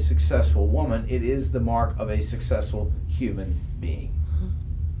of a successful woman, it is the mark of a successful human being.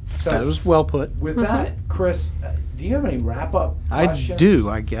 So that was well put. With that, Chris, do you have any wrap-up I questions? do,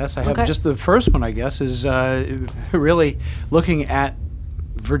 I guess. I have Okay. just the first one, I guess, is really looking at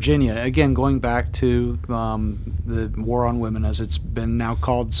Virginia. Again, going back to the war on women, as it's been now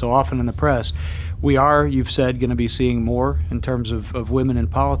called so often in the press. We are, you've said, going to be seeing more in terms of women in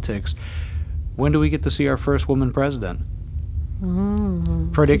politics. When do we get to see our first woman president?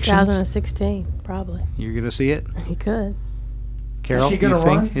 Predictions? 2016, probably. You're going to see it? You could. Carol, Is she going to you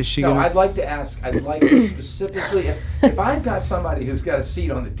run? think? Is she no, going I'd like to ask. I'd like to specifically. If I've got somebody who's got a seat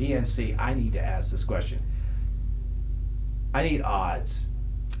on the DNC, I need to ask this question. I need odds.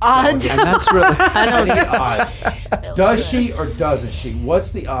 Odds. And that's really... I need odds. Does she or doesn't she? What's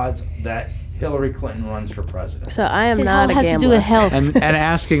the odds that Hillary Clinton runs for president? So I am It not all a has gambler. to do with health. and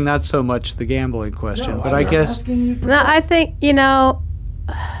asking not so much the gambling question, No, but I'm I guess... asking you. No, I think,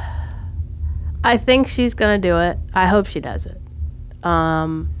 I think she's going to do it. I hope she does it.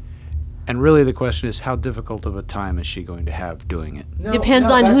 And really the question is, how difficult of a time is she going to have doing it? No, Depends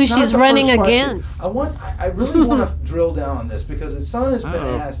on that's who not she's the running first question. against. I really want to drill down on this because it's something that's been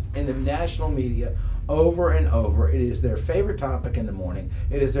Uh-oh. asked in the national media over and over. It is their favorite topic in the morning.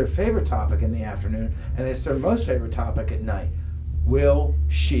 It is their favorite topic in the afternoon, and it's their most favorite topic at night. Will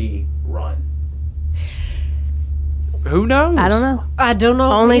she run? Who knows? I don't know. I don't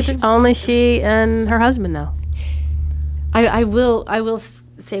know. either. Only she and her husband know. I will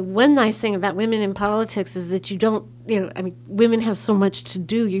say one nice thing about women in politics is that you don't, women have so much to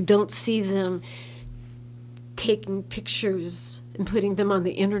do. You don't see them taking pictures and putting them on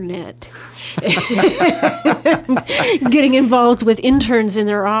the internet, and getting involved with interns in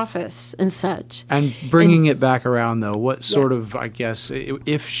their office and such. And bringing it back around, though, what sort of, I guess,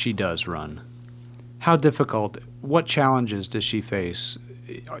 if she does run, how difficult, what challenges does she face?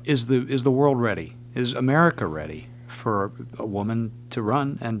 Is the world ready? Is America ready for a woman to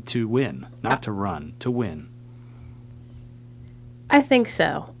run and to win? Not to run, to win. I think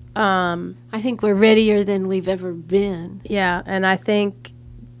so. I think we're readier than we've ever been. Yeah, and I think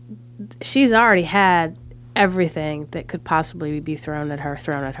she's already had everything that could possibly be thrown at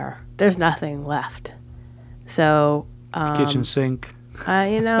her. There's nothing left. So, Kitchen sink.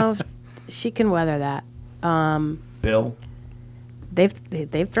 she can weather that. Bill? They've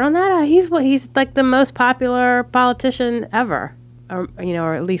thrown that out. He's like the most popular politician ever,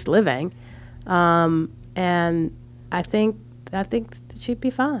 or at least living. And I think she'd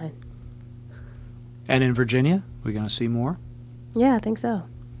be fine. And in Virginia, we're going to see more? Yeah, I think so.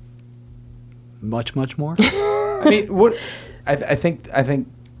 Much more? I mean, what? I think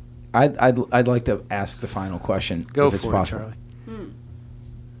I'd like to ask the final question. Go if it's for it, possible. Charlie.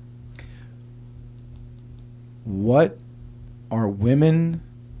 What are women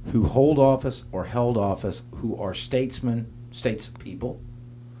who hold office or held office who are statespeople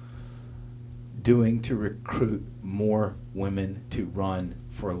doing to recruit more women to run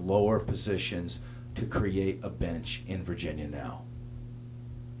for lower positions to create a bench in Virginia now?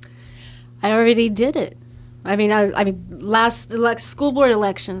 I already did it. I mean, last school board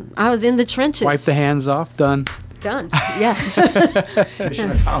election, I was in the trenches. Wipe the hands off, done. Done. Yeah. Mission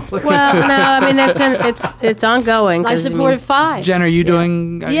accomplished. Well, no, I mean it's ongoing. I 'cause, supported 5. Jen, are you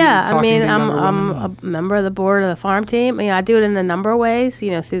doing? Are you Yeah, I talking mean, to I'm younger women? a member of the board of the farm team. I do it in a number of ways, through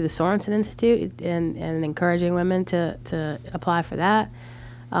the Sorensen Institute and encouraging women to apply for that.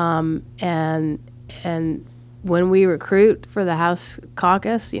 And when we recruit for the House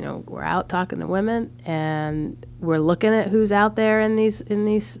caucus, we're out talking to women and we're looking at who's out there in these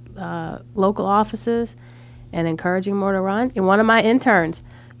local offices and encouraging more to run. And one of my interns,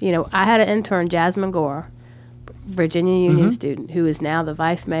 I had an intern, Jasmine Gore, Virginia Union student, who is now the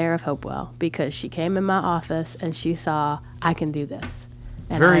vice mayor of Hopewell, because she came in my office and she saw, I can do this.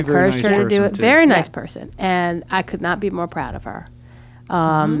 And Very, I very encouraged nice her to do person, it. too. Very nice person. And I could not be more proud of her.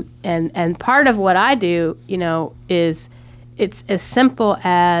 And part of what I do, is it's as simple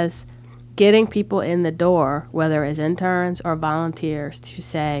as getting people in the door, whether as interns or volunteers, to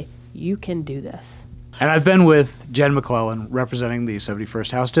say, you can do this. And I've been with Jen McClellan, representing the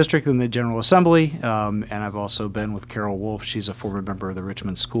 71st House District in the General Assembly, and I've also been with Carol Wolf. She's a former member of the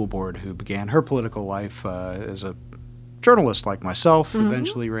Richmond School Board who began her political life as a journalist like myself,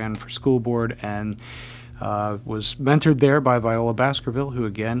 eventually ran for school board, and was mentored there by Viola Baskerville, who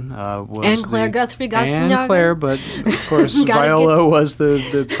again was And Claire Guthrie Gassignaga. And Claire, but of course Gotta Viola was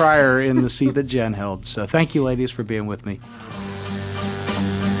the prior in the seat that Jen held. So thank you, ladies, for being with me.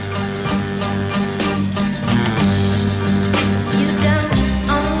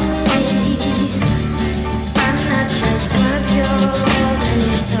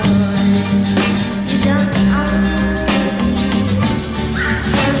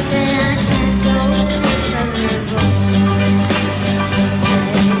 Say I can't go from your voice.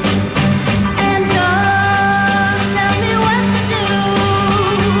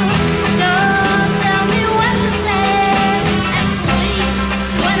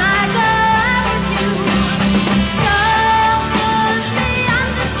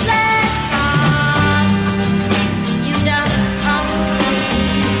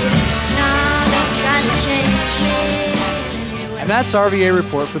 that's RVA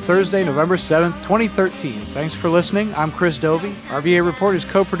Report for Thursday, November 7th, 2013. Thanks for listening. I'm Chris Dovey. RVA Report is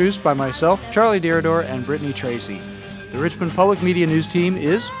co-produced by myself, Charlie Dirador, and Brittany Tracy. The Richmond Public Media News team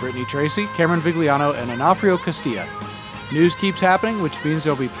is Brittany Tracy, Cameron Vigliano, and Onofrio Castilla. News keeps happening, which means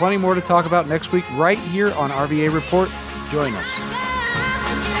there'll be plenty more to talk about next week right here on RVA Report. Join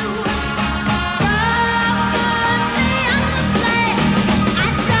us.